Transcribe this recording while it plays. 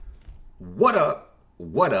What up?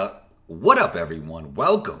 What up? What up, everyone?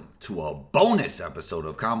 Welcome to a bonus episode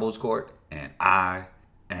of Combos Court, and I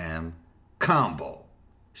am Combo.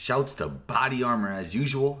 Shouts to Body Armor as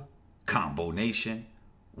usual. Combo Nation,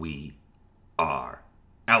 we are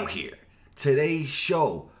out here. Today's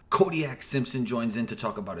show, Kodiak Simpson joins in to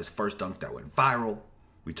talk about his first dunk that went viral.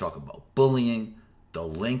 We talk about bullying, the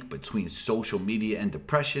link between social media and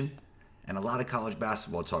depression, and a lot of college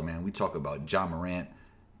basketball talk, man. We talk about Ja Morant,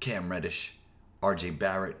 Cam Reddish, RJ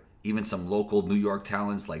Barrett, even some local New York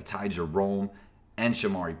talents like Ty Jerome and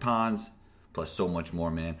Shamari Pons, plus so much more,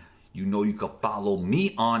 man. You know you can follow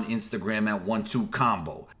me on Instagram at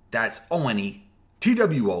 12combo. That's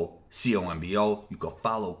ONETWOCOMBO. You can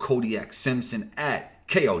follow Kodiak Simpson at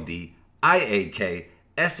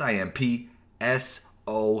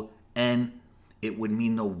KODIAKSIMPSON. It would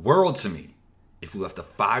mean the world to me if you left a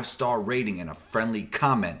 5-star rating and a friendly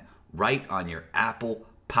comment right on your Apple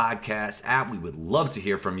Podcast app. We would love to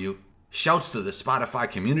hear from you. Shouts to the Spotify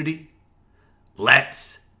community.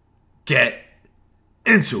 Let's get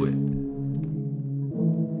into it.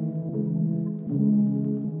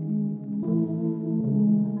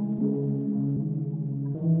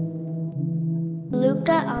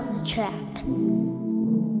 Luca on the track.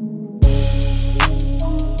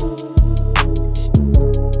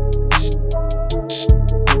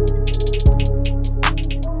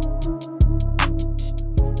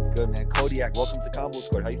 Good, man. Kodiak, welcome to Combo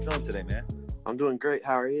Court. How you feeling today, man? I'm doing great.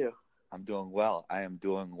 How are you? I'm doing well. I am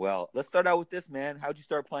doing well. Let's start out with this, man. How'd you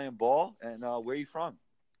start playing ball, and where are you from?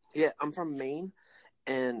 Yeah, I'm from Maine,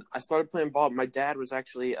 and I started playing ball. My dad was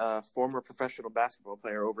actually a former professional basketball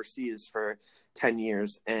player overseas for 10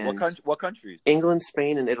 years. And What countries? England,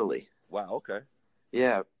 Spain, and Italy. Wow, okay.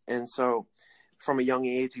 Yeah, and so from a young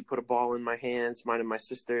age, he put a ball in my hands, mine and my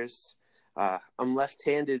sister's. I'm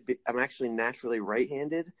left-handed. I'm actually naturally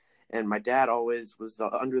right-handed, and my dad always was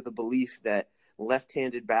under the belief that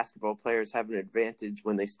left-handed basketball players have an advantage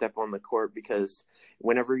when they step on the court because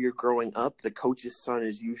whenever you're growing up, the coach's son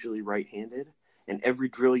is usually right-handed, and every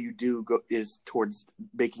drill you do is towards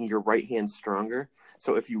making your right hand stronger.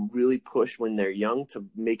 So if you really push when they're young to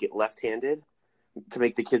make it left-handed, to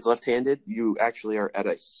make the kids left-handed, you actually are at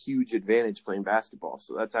a huge advantage playing basketball.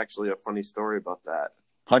 So that's actually a funny story about that.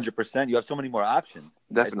 100%. You have so many more options.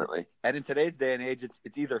 Definitely. And in today's day and age, it's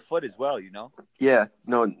either foot as well, you know? Yeah,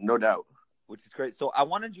 no doubt. Which is great. So I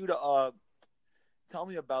wanted you to tell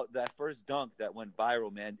me about that first dunk that went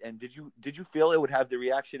viral, man. And did you feel it would have the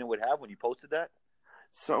reaction it would have when you posted that?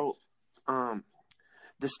 So,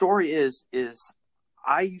 the story is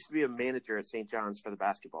I used to be a manager at St. John's for the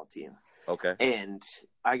basketball team. Okay. And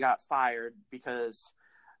I got fired because,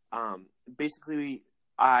 basically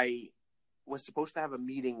I was supposed to have a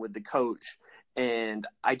meeting with the coach, and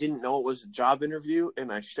I didn't know it was a job interview,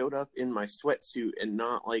 and I showed up in my sweatsuit and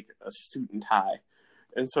not like a suit and tie.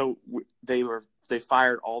 And so they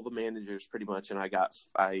fired all the managers pretty much, and I got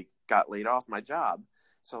laid off my job.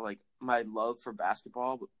 So like my love for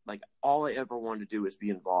basketball, like all I ever wanted to do is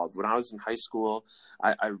be involved. When I was in high school,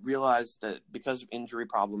 I realized that because of injury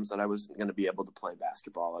problems that I wasn't going to be able to play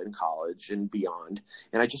basketball in college and beyond.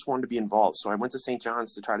 And I just wanted to be involved. So I went to St.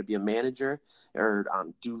 John's to try to be a manager or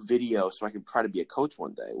do video so I could try to be a coach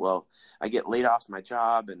one day. Well, I get laid off my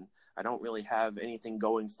job and I don't really have anything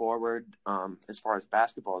going forward as far as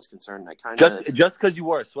basketball is concerned. I kind of just because you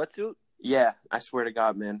wore a sweatsuit? Yeah, I swear to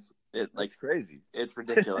God, man. That's crazy. It's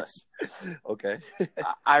ridiculous. Okay.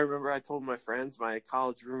 I remember I told my friends, my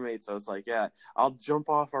college roommates, I was like, yeah, I'll jump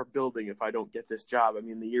off our building if I don't get this job. I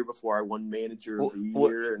mean, the year before I won manager of the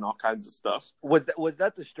year and all kinds of stuff. Was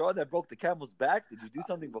that the straw that broke the camel's back? Did you do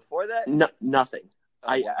something before that? No, nothing.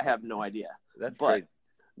 Oh, wow. I have no idea. That's crazy.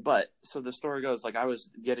 But so the story goes, like I was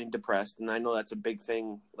getting depressed, and I know that's a big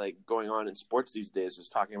thing like going on in sports these days is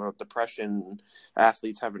talking about depression and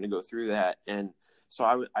athletes having to go through that. And so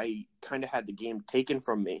I kind of had the game taken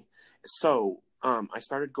from me. So I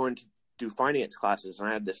started going to do finance classes, and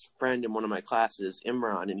I had this friend in one of my classes,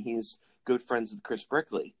 Imran, and he's good friends with Chris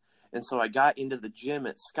Brickley. And so I got into the gym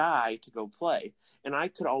at Sky to go play, and I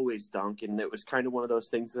could always dunk, and it was kind of one of those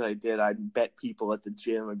things that I did. I'd bet people at the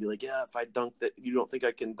gym. I'd be like, yeah, if I dunk that, you don't think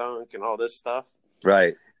I can dunk and all this stuff.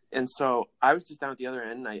 Right. And so I was just down at the other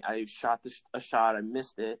end, and I shot a shot. I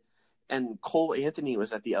missed it. And Cole Anthony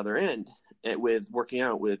was at the other end with working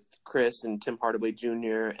out with Chris and Tim Hardaway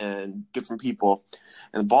Jr. and different people.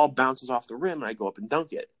 And the ball bounces off the rim, and I go up and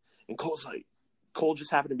dunk it. And Cole's like, Cole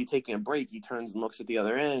just happened to be taking a break. He turns and looks at the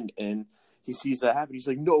other end, and he sees that happen. He's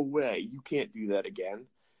like, no way, you can't do that again.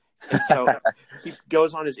 And so he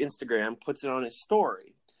goes on his Instagram, puts it on his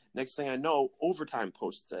story. Next thing I know, Overtime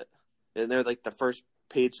posts it. And they're like the first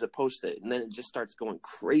page that posts it, and then it just starts going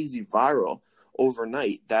crazy viral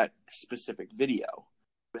overnight, that specific video.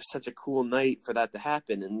 It was such a cool night for that to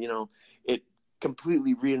happen, and it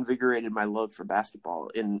completely reinvigorated my love for basketball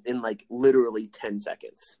in like literally 10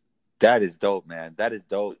 seconds. That is dope, man. That is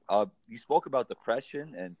dope. You spoke about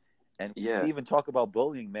depression and Yeah. we even talk about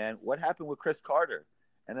bullying, man. What happened with Chris Carter,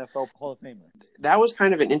 NFL Hall of Famer? That was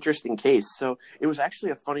kind of an interesting case. So it was actually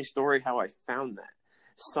a funny story how I found that.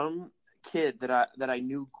 Some kid that I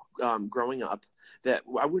knew growing up, that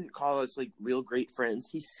I wouldn't call us like real great friends.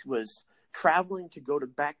 He was traveling to go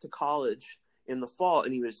back to college in the fall,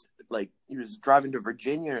 and he was driving to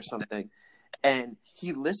Virginia or something, and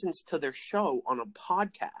he listens to their show on a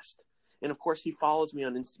podcast. And of course, he follows me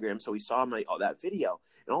on Instagram, so he saw that video,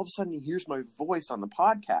 and all of a sudden he hears my voice on the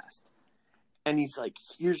podcast, and he's like,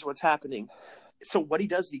 "Here's what's happening." So what he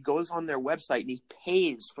does, he goes on their website and he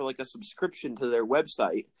pays for like a subscription to their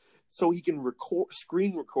website so he can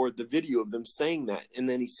screen record the video of them saying that, and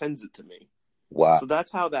then he sends it to me. Wow. So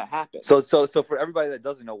that's how that happened. So for everybody that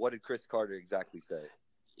doesn't know, what did Chris Carter exactly say?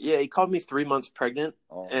 Yeah, he called me 3 months pregnant,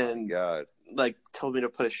 and God, like told me to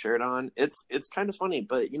put a shirt on. It's kind of funny,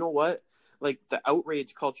 but you know what? Like the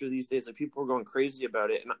outrage culture these days, like people are going crazy about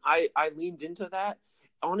it, and I leaned into that.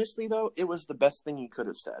 Honestly, though, it was the best thing he could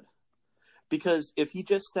have said. Because if he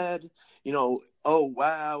just said, "Oh,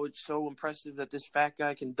 wow, it's so impressive that this fat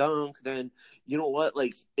guy can dunk," then you know what?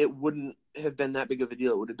 Like, it wouldn't have been that big of a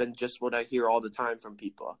deal. It would have been just what I hear all the time from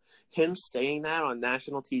people. Him saying that on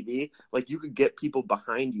national TV, like, you could get people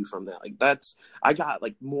behind you from that. Like, I got,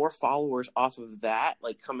 like, more followers off of that,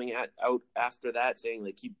 like, coming out after that saying,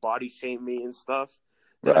 like, he body shamed me and stuff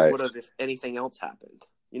than I would have if anything else happened.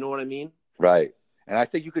 You know what I mean? Right. And I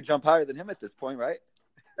think you could jump higher than him at this point, right?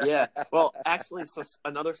 Yeah. Well, actually, so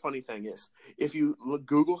another funny thing is, if you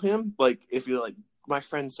Google him, like, my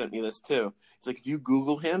friend sent me this too. It's like, if you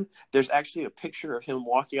Google him, there's actually a picture of him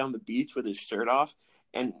walking on the beach with his shirt off,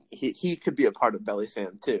 and he could be a part of Belly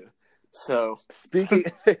Fam too. So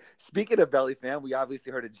speaking of Belly Fam, we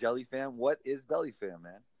obviously heard of Jelly Fam. What is Belly Fam,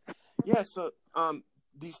 man? Yeah. So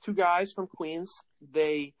these two guys from Queens,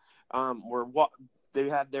 they they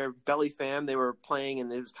had their Belly Fam. They were playing,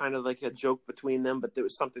 and it was kind of like a joke between them, but there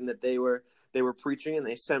was something that they were preaching, and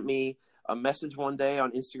they sent me a message one day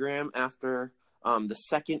on Instagram after the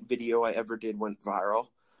second video I ever did went viral.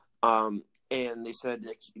 And they said,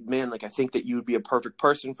 like, "Man, like, I think that you would be a perfect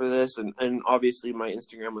person for this." And obviously my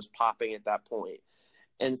Instagram was popping at that point.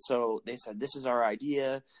 And so they said, "This is our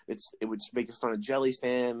idea. It would make fun of Jelly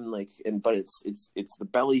Fam, but it's the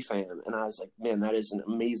Belly Fam." And I was like, "Man, that is an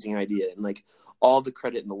amazing idea." And like, all the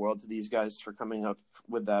credit in the world to these guys for coming up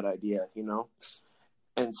with that idea,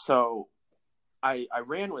 And so I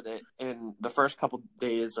ran with it. And the first couple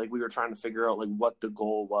days, like, we were trying to figure out like what the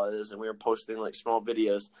goal was, and we were posting like small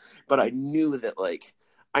videos. But I knew that like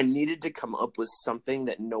I needed to come up with something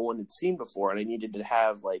that no one had seen before, and I needed to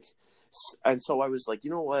have like. And so I was like, you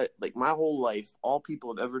know what? Like, my whole life, all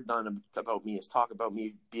people have ever done about me is talk about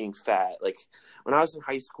me being fat. Like, when I was in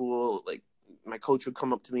high school, like, my coach would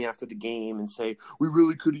come up to me after the game and say, "We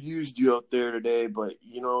really could have used you out there today, but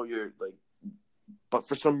you're like, but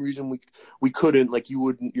for some reason we couldn't. Like,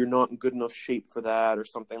 you're not in good enough shape for that," or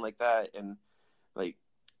something like that. And like,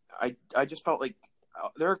 I just felt like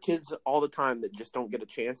there are kids all the time that just don't get a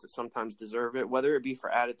chance, that sometimes deserve it, whether it be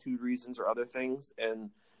for attitude reasons or other things.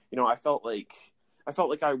 And I felt like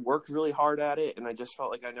I worked really hard at it, and I just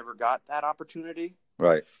felt like I never got that opportunity.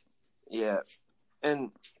 Right. Yeah.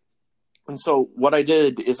 And so what I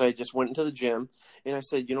did is I just went into the gym, and I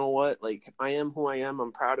said, "You know what? Like, I am who I am.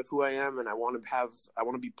 I'm proud of who I am, and I want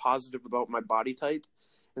to be positive about my body type."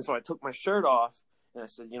 And so I took my shirt off, and I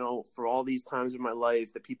said, "For all these times in my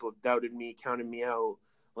life that people have doubted me, counted me out,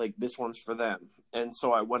 like, this one's for them." And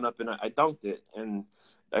so I went up and I dunked it, and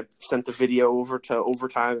I sent the video over to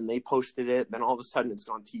Overtime, and they posted it. Then all of a sudden it's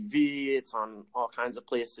on TV, it's on all kinds of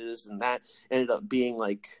places, and that ended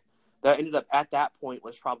up at that point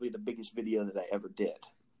was probably the biggest video that I ever did.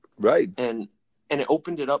 Right. And it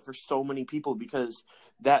opened it up for so many people, because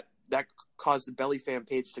that caused the Belly Fam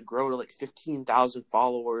page to grow to like 15,000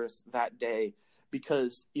 followers that day.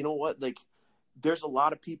 Because you know what? Like, there's a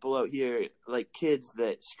lot of people out here, like kids,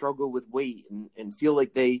 that struggle with weight and feel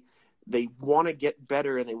like they want to get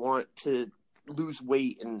better, and they want to lose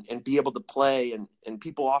weight and be able to play, and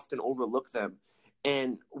people often overlook them.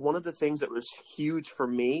 And one of the things that was huge for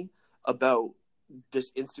me about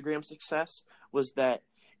this Instagram success was that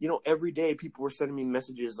every day people were sending me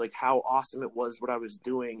messages like how awesome it was what I was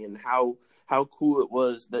doing and how cool it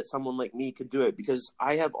was that someone like me could do it, because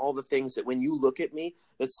I have all the things that when you look at me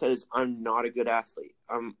that says I'm not a good athlete.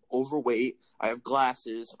 I'm overweight. I have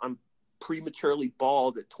glasses. I'm prematurely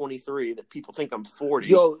bald at 23 that people think I'm 40.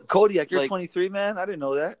 Yo, Kodiak, you're Like- 23, man? I didn't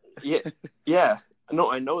know that. Yeah.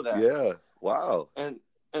 No, I know that. Yeah. Wow. And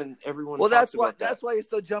everyone Well, talks that's why about that. that's why you're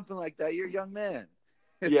still jumping like that. You're a young man.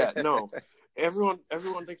 Yeah, no. Everyone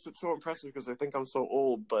thinks it's so impressive because they think I'm so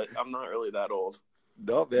old, but I'm not really that old.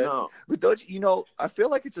 No, man. No. But don't you, I feel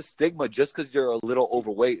like it's a stigma just because you're a little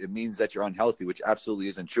overweight. It means that you're unhealthy, which absolutely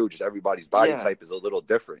isn't true. Just everybody's body type is a little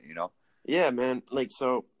different, Yeah, man. Like,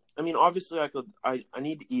 so, I mean, obviously I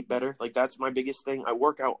need to eat better. Like, that's my biggest thing. I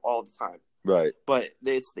work out all the time, Right. but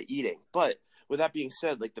it's the eating. But with that being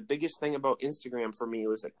said, like, the biggest thing about Instagram for me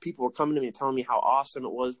was like people were coming to me and telling me how awesome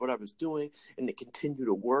it was, what I was doing, and to continue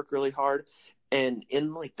to work really hard. And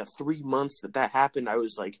in like the 3 months that happened, I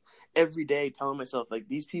was like every day telling myself, like,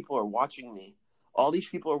 these people are watching me. All these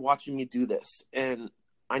people are watching me do this. And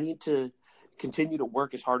I need to continue to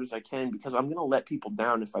work as hard as I can because I'm going to let people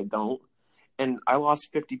down if I don't. And I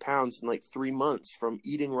lost 50 pounds in like 3 months from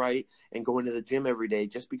eating right and going to the gym every day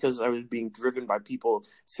just because I was being driven by people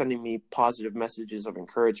sending me positive messages of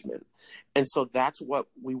encouragement. And so that's what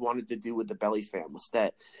we wanted to do with the Belly Fam, was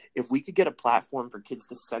that if we could get a platform for kids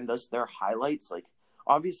to send us their highlights, like,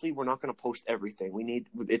 obviously we're not going to post everything.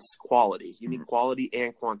 It's quality. You need quality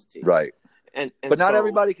and quantity. Right. And but not so,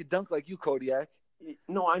 everybody could dunk like you, Kodiak.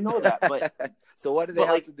 No, I know that. But so what do they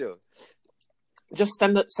have to do? Just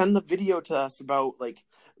send the video to us about like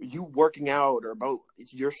you working out or about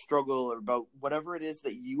your struggle or about whatever it is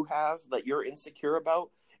that you have that you're insecure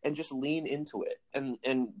about, and just lean into it and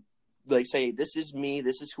like say, this is me,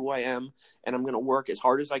 this is who I am, and I'm going to work as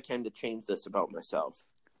hard as I can to change this about myself.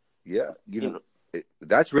 Yeah.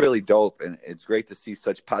 That's really dope. And it's great to see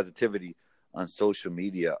such positivity on social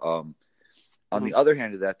media. On the other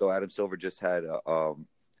hand of that though, Adam Silver just had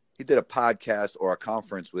he did a podcast or a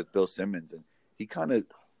conference with Bill Simmons, and he kind of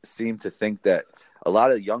seemed to think that a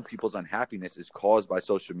lot of young people's unhappiness is caused by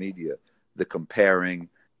social media, the comparing,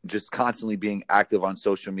 just constantly being active on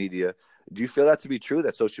social media. Do you feel that to be true,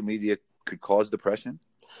 that social media could cause depression?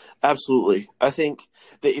 Absolutely. I think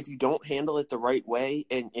that if you don't handle it the right way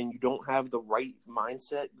and you don't have the right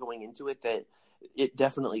mindset going into it, that it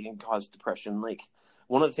definitely can cause depression. Like,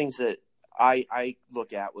 one of the things that I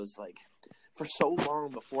look at was like, for so long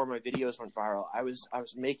before my videos went viral, I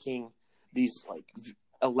was making these like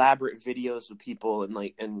elaborate videos of people, and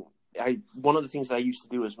one of the things that I used to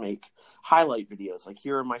do is make highlight videos, like,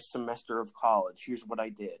 here are my semester of college, here's what I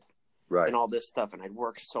did, right, and all this stuff, and I'd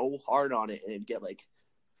work so hard on it, and it'd get like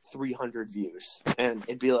 300 views, and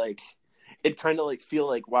it'd be like, it kind of like feel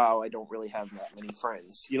like, wow, I don't really have that many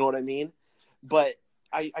friends, you know what I mean? But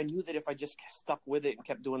I knew that if I just stuck with it and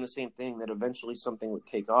kept doing the same thing, that eventually something would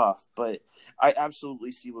take off. But I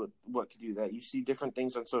absolutely see what could do that. You see different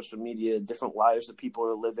things on social media, different lives that people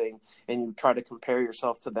are living, and you try to compare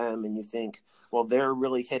yourself to them, and you think, well, they're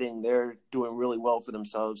really hitting, they're doing really well for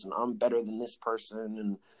themselves, and I'm better than this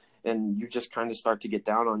person, and you just kind of start to get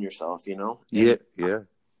down on yourself, Yeah.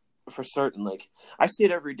 For certain. Like, I see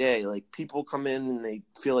it every day. Like, people come in and they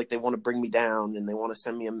feel like they want to bring me down, and they want to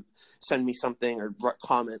send me something or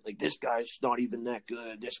comment like, this guy's not even that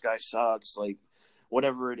good, this guy sucks, like,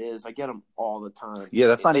 whatever it is. I get them all the time. Yeah,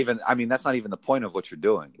 that's not even the point of what you're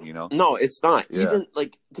doing, No, it's not. Yeah. Even,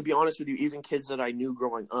 like, to be honest with you, even kids that I knew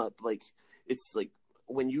growing up, like, it's like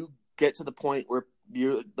when you get to the point where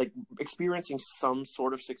you're like experiencing some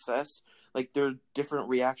sort of success, like, there are different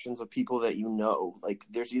reactions of people that like,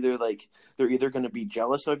 there's either like they're either going to be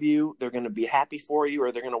jealous of you, they're going to be happy for you,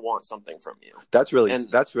 or they're going to want something from you. That's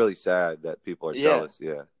really sad that people are jealous.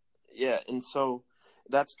 Yeah. And so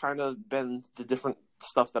that's kind of been the different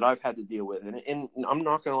stuff that I've had to deal with, and I'm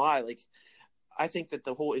not going to lie, like, I think that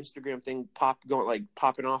the whole Instagram thing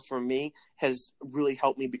popping off from me has really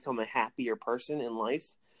helped me become a happier person in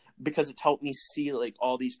life, because it's helped me see like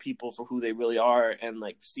all these people for who they really are, and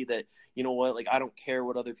like see that, you know what, like, I don't care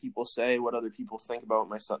what other people say, what other people think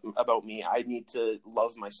about me. I need to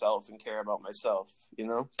love myself and care about myself,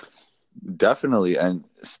 Definitely. And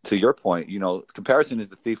to your point, comparison is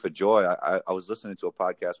the thief of joy. I was listening to a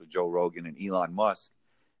podcast with Joe Rogan and Elon Musk,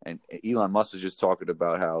 and Elon Musk was just talking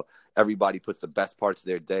about how everybody puts the best parts of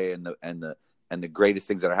their day and the greatest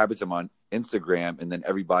things that are happening to them on Instagram, and then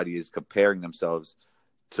everybody is comparing themselves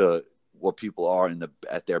to what people are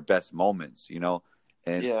at their best moments,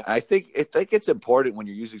 And yeah. I think it's important when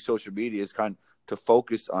you're using social media is kind of to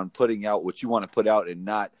focus on putting out what you want to put out, and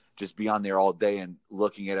not just be on there all day and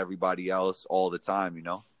looking at everybody else all the time, you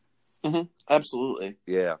know? Mm-hmm. Absolutely.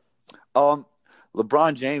 Yeah.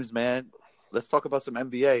 LeBron James, man, let's talk about some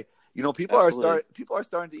NBA. You know, people are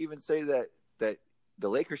starting to even say that the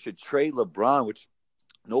Lakers should trade LeBron, which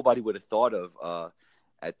nobody would have thought of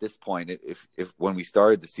at this point if when we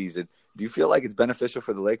started the season. Do you feel like it's beneficial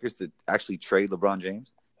for the Lakers to actually trade LeBron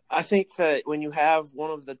James? I think that when you have one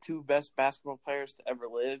of the two best basketball players to ever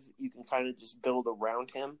live, you can kind of just build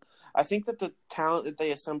around him. I think that the talent that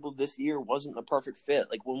they assembled this year wasn't the perfect fit.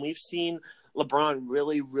 Like when we've seen LeBron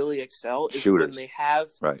really, really excel is when they have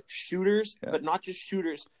shooters, but not just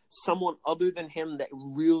shooters, someone other than him that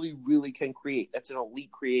really, really can create. That's an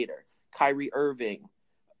elite creator. Kyrie Irving,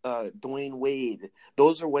 Dwayne Wade.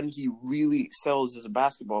 Those are when he really excels as a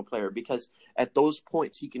basketball player because at those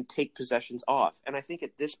points he can take possessions off. And I think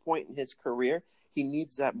at this point in his career, he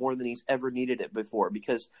needs that more than he's ever needed it before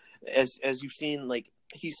because as you've seen, like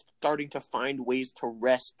he's starting to find ways to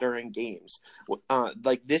rest during games.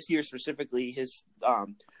 Like this year specifically, his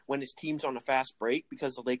when his team's on a fast break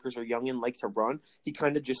because the Lakers are young and like to run, he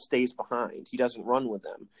kind of just stays behind. He doesn't run with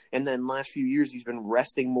them. And then last few years, he's been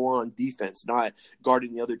resting more on defense, not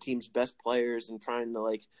guarding the other team's best players and trying to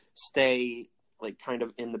like stay like kind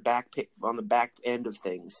of in the on the back end of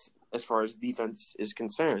things as far as defense is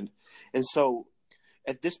concerned. And so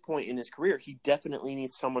at this point in his career, he definitely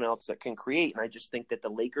needs someone else that can create. And I just think that the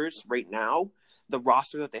Lakers right now, the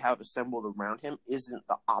roster that they have assembled around him isn't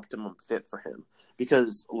the optimum fit for him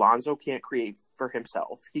because Lonzo can't create for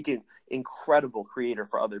himself. He can incredible creator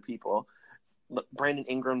for other people. Brandon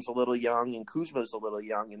Ingram's a little young and Kuzma's a little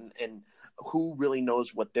young and who really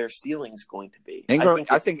knows what their ceiling's going to be.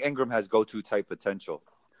 I think Ingram has go-to type potential.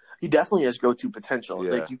 He definitely has go-to potential.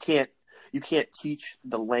 Yeah. Like you can't teach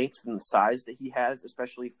the length and the size that he has,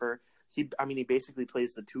 especially for he basically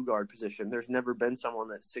plays the 2-guard position. There's never been someone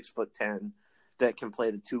that's 6'10" that can play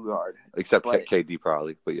the 2-guard. Except KD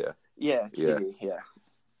probably, but yeah. Yeah, KD, yeah.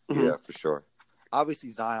 Mm-hmm. Yeah, for sure. Obviously,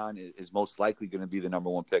 Zion is most likely going to be the number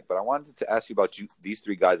one pick, but I wanted to ask you about these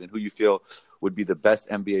three guys and who you feel would be the best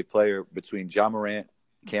NBA player between Ja Morant,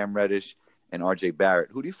 Cam Reddish, and RJ Barrett.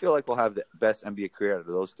 Who do you feel like will have the best NBA career out of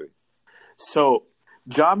those three? So,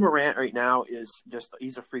 Ja Morant right now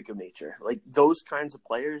he's a freak of nature. Like those kinds of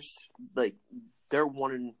players, like they're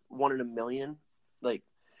one in a million. Like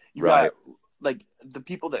you got like the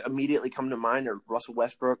people that immediately come to mind are Russell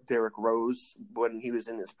Westbrook, Derrick Rose when he was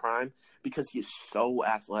in his prime because he is so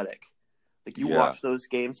athletic. Like you watch those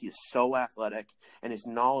games, he is so athletic and his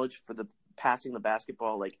knowledge for the passing the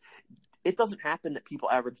basketball, like it doesn't happen that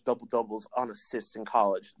people average double-doubles on assists in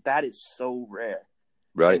college. That is so rare.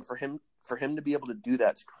 Right. And for him to be able to do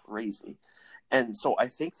that's crazy. And so I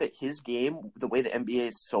think that his game, the way the NBA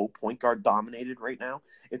is so point guard dominated right now,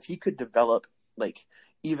 if he could develop like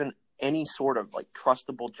even any sort of like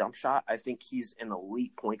trustable jump shot, I think he's an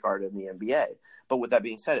elite point guard in the NBA. But with that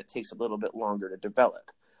being said, it takes a little bit longer to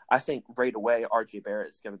develop. I think right away, RJ Barrett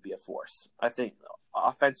is going to be a force. I think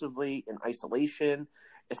offensively in isolation,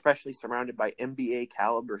 especially surrounded by NBA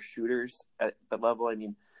caliber shooters at the level. I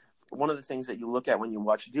mean, one of the things that you look at when you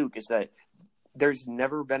watch Duke is that there's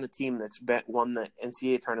never been a team that's won the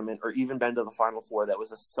NCAA tournament or even been to the Final Four that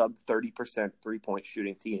was a sub 30% 3-point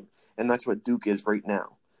shooting team. And that's what Duke is right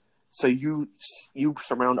now. So you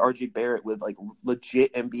surround RJ Barrett with like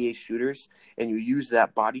legit NBA shooters and you use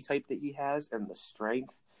that body type that he has and the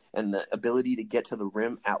strength and the ability to get to the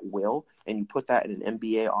rim at will, and you put that in an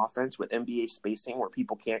NBA offense with NBA spacing where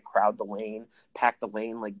people can't crowd the lane, pack the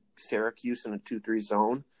lane like Syracuse in a 2-3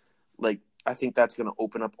 zone. Like, I think that's going to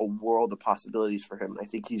open up a world of possibilities for him, and I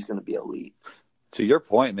think he's going to be elite. To your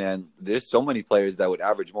point, man, there's so many players that would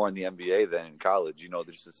average more in the NBA than in college. You know,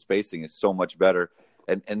 there's the spacing is so much better.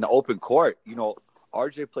 And the open court, you know,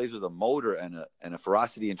 RJ plays with a motor and a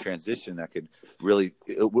ferocity in transition that could really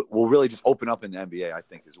will really just open up in the NBA, I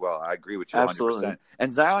think, as well. I agree with you 100%. Absolutely.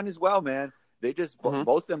 And Zion as well, man. They just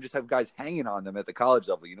both of them just have guys hanging on them at the college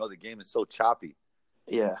level. You know, the game is so choppy.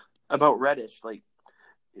 Yeah. About Reddish, like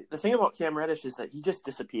the thing about Cam Reddish is that he just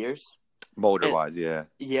disappears. Motor wise, yeah.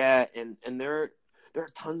 Yeah, and there are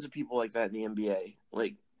tons of people like that in the NBA.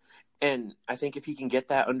 Like, and I think if he can get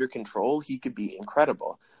that under control, he could be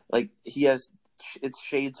incredible. Like he has, it's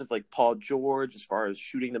shades of like Paul George as far as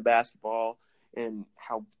shooting the basketball and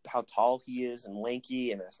how tall he is and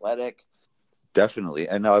lanky and athletic. Definitely,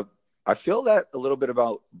 and I feel that a little bit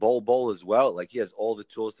about Bol as well. Like he has all the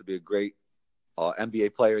tools to be a great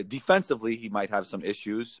NBA player. Defensively, he might have some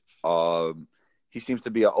issues. He seems to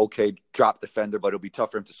be an okay drop defender, but it'll be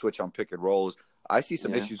tough for him to switch on pick and rolls. I see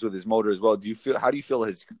some issues with his motor as well. How do you feel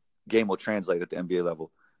his game will translate at the NBA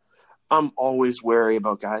level? I'm always wary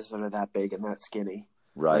about guys that are that big and that skinny.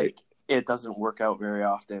 Right. Like, it doesn't work out very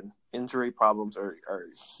often. Injury problems are a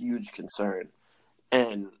huge concern.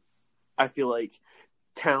 And I feel like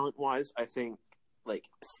talent-wise, I think like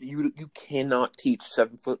you cannot teach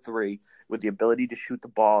 7'3" with the ability to shoot the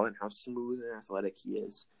ball and how smooth and athletic he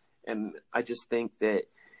is. And I just think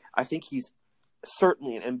he's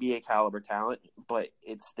certainly an NBA caliber talent, but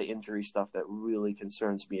it's the injury stuff that really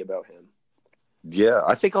concerns me about him. Yeah,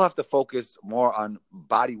 I think I'll have to focus more on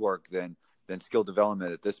body work than skill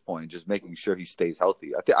development at this point, just making sure he stays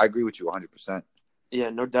healthy. I agree with you 100%. Yeah,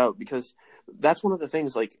 no doubt, because that's one of the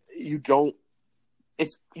things, like, you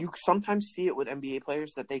sometimes see it with NBA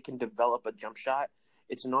players that they can develop a jump shot.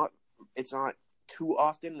 It's not too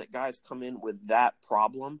often that guys come in with that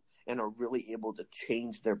problem and are really able to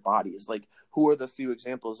change their bodies. Like, who are the few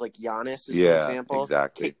examples? Like, Giannis is an example.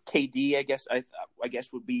 Exactly. KD, I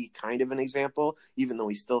guess would be kind of an example, even though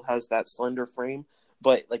he still has that slender frame.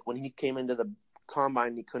 But like when he came into the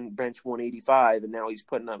combine, he couldn't bench 185, and now he's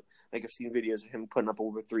putting up, like, I've seen videos of him putting up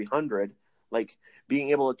over 300. Like, being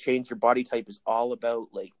able to change your body type is all about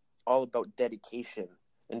dedication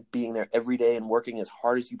and being there every day and working as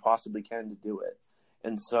hard as you possibly can to do it.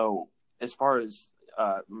 And so, as far as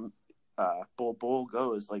Bull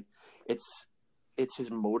goes, like, it's his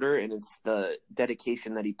motor and it's the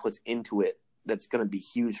dedication that he puts into it that's going to be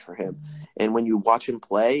huge for him. And when you watch him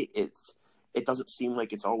play, it doesn't seem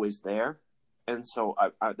like it's always there. And so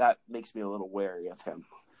I that makes me a little wary of him.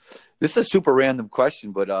 This is a super random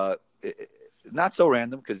question, but not so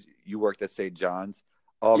random because you worked at St. John's.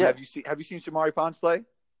 Yeah. Have you seen Shamorie Ponds play?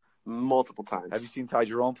 Multiple times. Have you seen Ty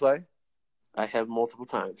Jerome play? I have multiple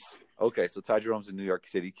times. Okay, so Ty Jerome's a New York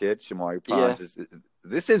City kid. Shamorie Ponds is.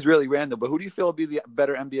 This is really random, but who do you feel will be the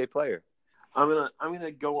better NBA player? I'm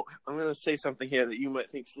gonna say something here that you might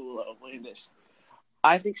think is a little outlandish.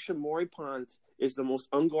 I think Shamorie Ponds is the most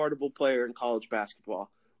unguardable player in college basketball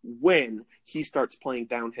when he starts playing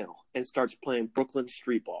downhill and starts playing Brooklyn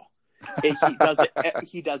street ball.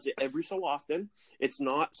 He does it every so often. It's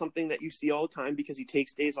not something that you see all the time because he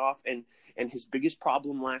takes days off, and his biggest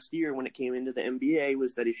problem last year when it came into the NBA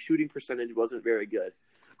was that his shooting percentage wasn't very good.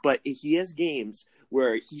 But he has games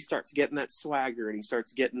where he starts getting that swagger and he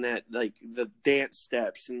starts getting that, like, the dance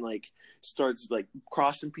steps and, like, starts, like,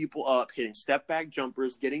 crossing people up, hitting step back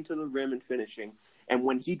jumpers, getting to the rim and finishing. And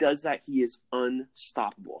when he does that, he is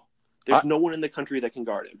unstoppable. There's no one in the country that can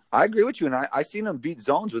guard him. I agree with you, and I seen him beat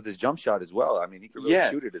zones with his jump shot as well. I mean, he can really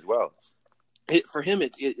shoot it as well. For him,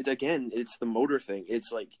 it's the motor thing.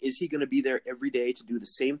 It's like, is he going to be there every day to do the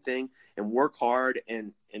same thing and work hard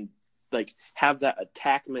and like have that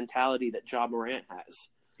attack mentality that Ja Morant has?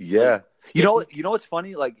 Yeah, like, you know what's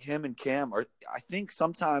funny? Like, him and Cam I think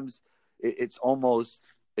sometimes it's almost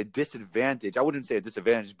a disadvantage. I wouldn't say a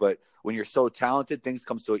disadvantage, but when you're so talented, things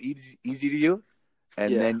come so easy to you.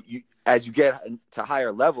 And then as you get to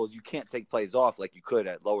higher levels, you can't take plays off like you could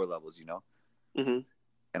at lower levels, you know? Mm-hmm.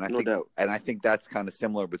 And I think that's kind of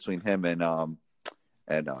similar between him and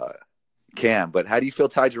Cam. But how do you feel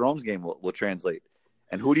Ty Jerome's game will translate?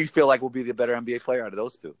 And who do you feel like will be the better NBA player out of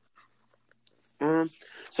those two?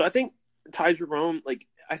 So I think Ty Jerome, like,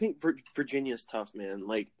 I think Virginia's tough, man.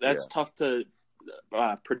 Like, that's tough to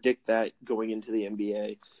predict that going into the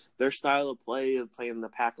NBA. Their style of play, of playing the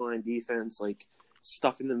pack line defense, like,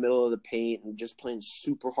 stuff in the middle of the paint and just playing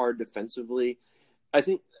super hard defensively. I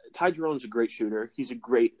think Ty Jerome's a great shooter. He's a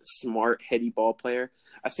great, smart, heady ball player.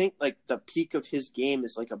 I think, like, the peak of his game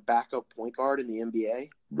is like a backup point guard in the NBA.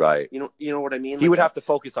 Right. You know what I mean? He would have to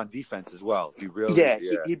focus on defense as well.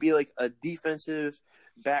 He'd be like a defensive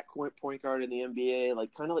backcourt point guard in the NBA,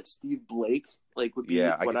 like kind of like Steve Blake, like would be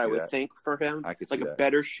what I would think for him. Like a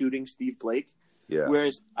better shooting Steve Blake. Yeah.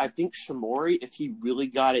 Whereas I think Shamorie, if he really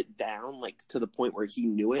got it down, like to the point where he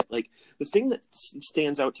knew it, like the thing that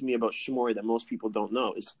stands out to me about Shamorie that most people don't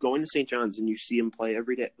know is going to St. John's and you see him play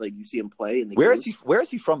every day. Like, you see him play in the games. Where is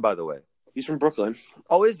he from, by the way? He's from Brooklyn.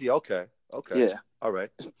 Oh, is he? Okay. Yeah. All right.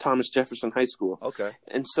 Thomas Jefferson High School. Okay.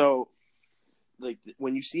 And so, like,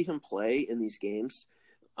 when you see him play in these games,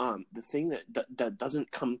 the thing that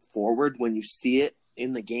doesn't come forward when you see it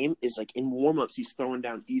in the game is, like, in warm-ups, he's throwing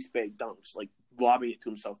down East Bay dunks, like lobbing it to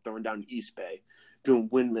himself, throwing down East Bay, doing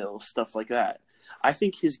windmills, stuff like that. I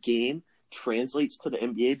think his game translates to the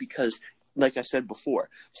NBA because, like I said before,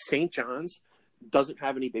 St. John's doesn't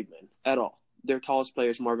have any big men at all. Their tallest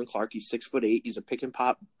player is Marvin Clark. He's 6'8". He's a pick and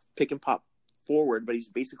pop forward, but he's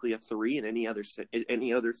basically a 3 in any other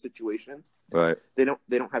situation. Right. They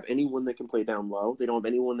don't have anyone that can play down low. They don't have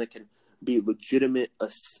anyone that can be legitimate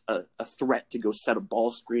a threat to go set a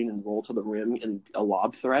ball screen and roll to the rim and a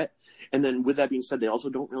lob threat. And then with that being said, they also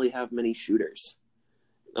don't really have many shooters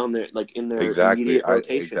on their in their immediate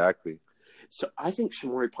rotation. Exactly. So I think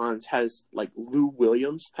Shamorie Ponds has like Lou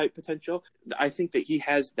Williams type potential. I think that he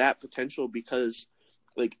has that potential because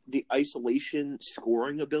like the isolation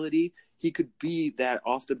scoring ability, he could be that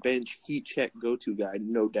off the bench heat check go-to guy,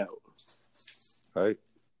 no doubt. Right.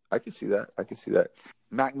 I can see that.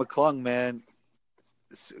 Mac McClung, man,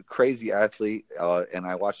 crazy athlete. And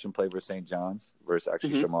I watched him play versus St. John's versus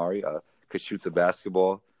actually Shamorie. Could shoot the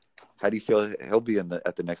basketball. How do you feel he'll be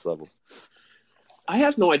at the next level? I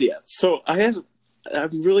have no idea. So I'm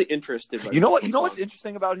really interested. You know what's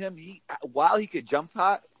interesting about him? While he could jump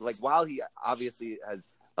high, like while he obviously has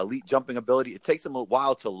elite jumping ability, it takes him a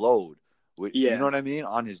while to load. You know what I mean?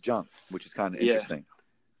 On his jump, which is kind of interesting.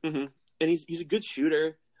 Mm-hmm. And he's a good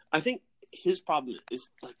shooter. I think his problem is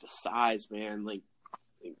like the size, man. Like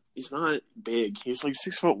he's not big. He's like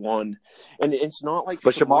 6'1", and it's not like.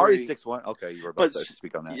 But Shamarie's 6'1". Okay, you were about to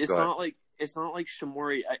speak on that. It's not like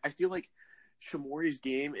Shamorie. I feel like Shamorie's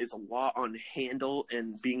game is a lot on handle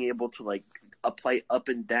and being able to like play up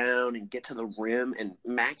and down and get to the rim. And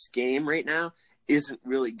Mac's game right now isn't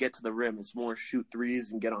really get to the rim. It's more shoot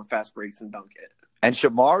threes and get on fast breaks and dunk it. And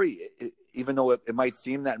Shamorie, even though it might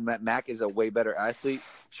seem that Mac is a way better athlete,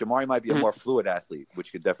 Shamorie might be a more fluid athlete,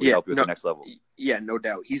 which could definitely help you at the next level. Yeah, no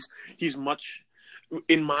doubt. He's much,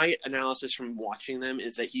 in my analysis from watching them,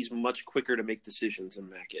 is that he's much quicker to make decisions than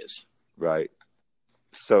Mac is. Right.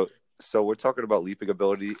 So we're talking about leaping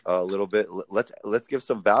ability a little bit. Let's give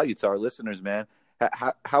some value to our listeners, man.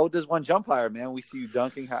 How does one jump higher, man? We see you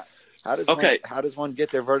dunking. How does one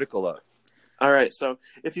get their vertical up? All right, so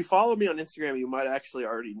if you follow me on Instagram, you might actually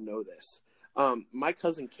already know this. My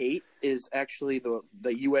cousin Kate is actually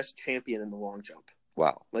the U.S. champion in the long jump.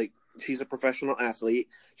 Wow. Like, she's a professional athlete.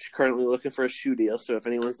 She's currently looking for a shoe deal, so if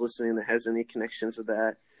anyone's listening that has any connections with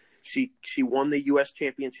that, she won the U.S.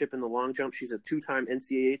 championship in the long jump. She's a 2-time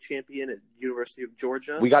NCAA champion at University of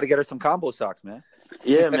Georgia. We got to get her some combo socks, man.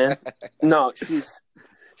 Yeah, man. No,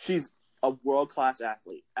 she's a world-class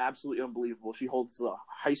athlete. Absolutely unbelievable. She holds the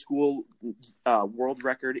high school world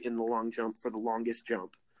record in the long jump for the longest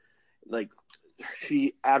jump. Like,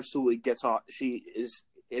 she absolutely gets off. She is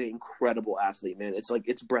an incredible athlete, man.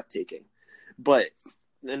 It's breathtaking. But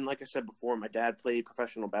then, like I said before, my dad played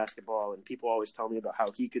professional basketball, and people always tell me about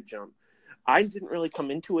how he could jump. I didn't really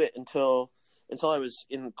come into it until I was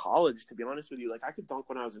in college, to be honest with you. Like, I could dunk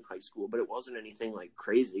when I was in high school, but it wasn't anything, like,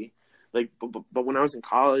 crazy. Like, but when I was in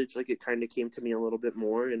college, like, it kind of came to me a little bit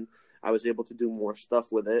more, and I was able to do more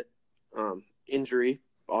stuff with it. Injury,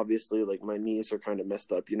 obviously, like, my knees are kind of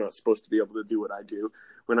messed up. You're not supposed to be able to do what I do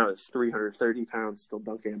when I was 330 pounds still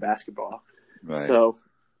dunking a basketball. Right. So,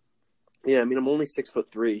 yeah, I mean, I'm only 6'3".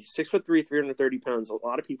 6'3", 330 pounds. A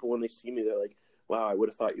lot of people, when they see me, they're like, wow, I would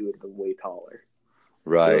have thought you would have been way taller.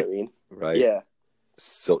 Right. You know what I mean? Right. Yeah.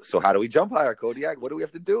 So how do we jump higher, Kodiak? What do we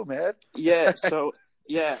have to do, man? Yeah, so,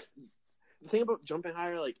 yeah. The thing about jumping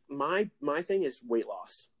higher, like, my thing is weight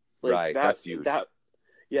loss. Like, right, that's huge. That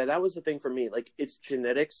was the thing for me. Like, it's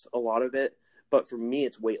genetics, a lot of it, but for me,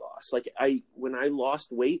 it's weight loss. Like, when I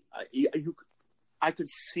lost weight, I could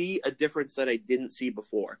see a difference that I didn't see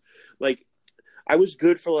before. Like, I was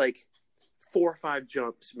good for, like, 4 or 5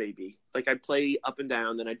 jumps, maybe. Like, I'd play up and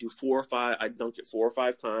down, then I'd do 4 or 5. I'd dunk it 4 or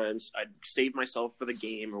 5 times. I'd save myself for the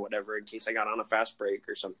game or whatever in case I got on a fast break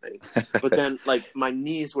or something. But then, like, my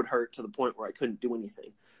knees would hurt to the point where I couldn't do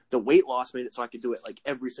anything. The weight loss made it so I could do it, like,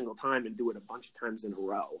 every single time and do it a bunch of times in a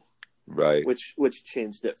row. Right. Which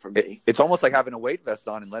changed it for me. It's almost like having a weight vest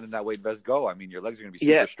on and letting that weight vest go. I mean, your legs are going to be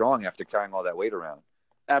super strong after carrying all that weight around.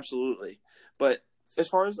 Absolutely. But as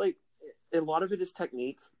far as, like, a lot of it is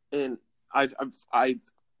technique, and I've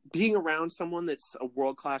being around someone that's a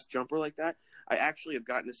world-class jumper like that, I actually have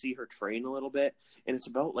gotten to see her train a little bit, and it's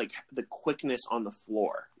about, like, the quickness on the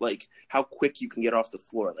floor, like, how quick you can get off the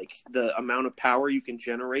floor, like, the amount of power you can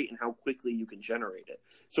generate and how quickly you can generate it.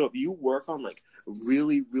 So if you work on, like,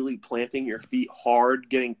 really, really planting your feet hard,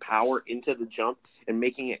 getting power into the jump and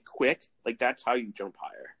making it quick, like, that's how you jump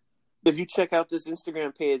higher. If you check out this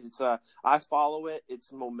Instagram page, it's I follow it.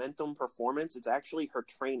 It's Momentum Performance. It's actually her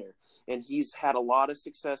trainer, and he's had a lot of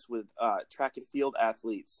success with track and field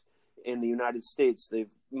athletes in the United States. They've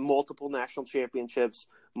multiple national championships,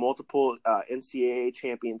 multiple NCAA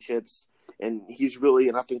championships, and he's really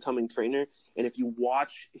an up and coming trainer. And if you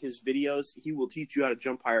watch his videos, he will teach you how to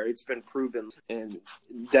jump higher. It's been proven, and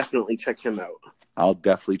definitely check him out. I'll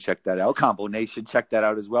definitely check that out. Combo Nation, check that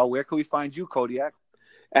out as well. Where can we find you, Kodiak?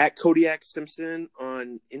 At Kodiak Simpson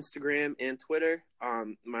on Instagram and Twitter.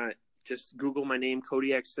 Just Google my name,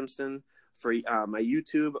 Kodiak Simpson, for my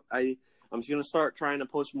YouTube. I'm just gonna start trying to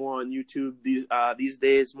post more on YouTube these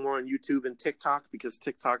days, more on YouTube and TikTok, because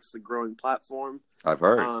TikTok is a growing platform. I've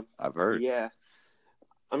heard. Yeah,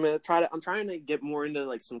 I'm trying to get more into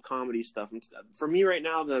like some comedy stuff. And for me right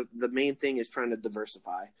now, the main thing is trying to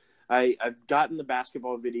diversify. I've gotten the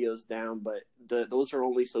basketball videos down, but those are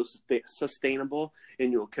only so sustainable,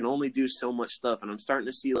 and you can only do so much stuff. And I'm starting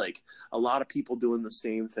to see like a lot of people doing the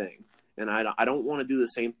same thing, and I don't want to do the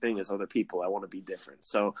same thing as other people. I want to be different.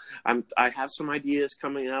 So I have some ideas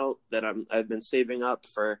coming out that I've been saving up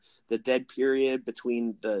for the dead period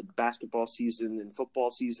between the basketball season and football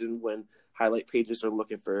season, when highlight pages are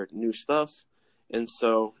looking for new stuff. And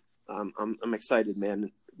so I'm excited,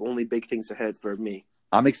 man. Only big things ahead for me.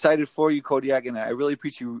 I'm excited for you, Kodiak, and I really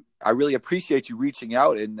appreciate you reaching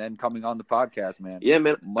out and then coming on the podcast, man. Yeah,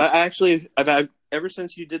 man. I've ever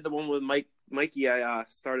since you did the one with Mikey, I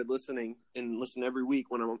started listening and listen every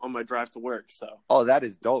week when I'm on my drive to work. So. Oh, that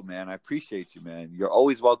is dope, man. I appreciate you, man. You're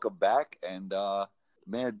always welcome back, and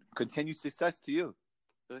man, continued success to you.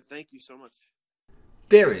 Thank you so much.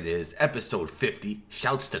 There it is, episode 50.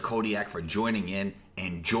 Shouts to Kodiak for joining in.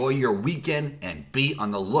 Enjoy your weekend and be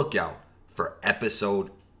on the lookout for episode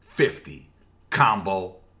 50.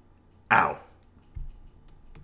 Combo out.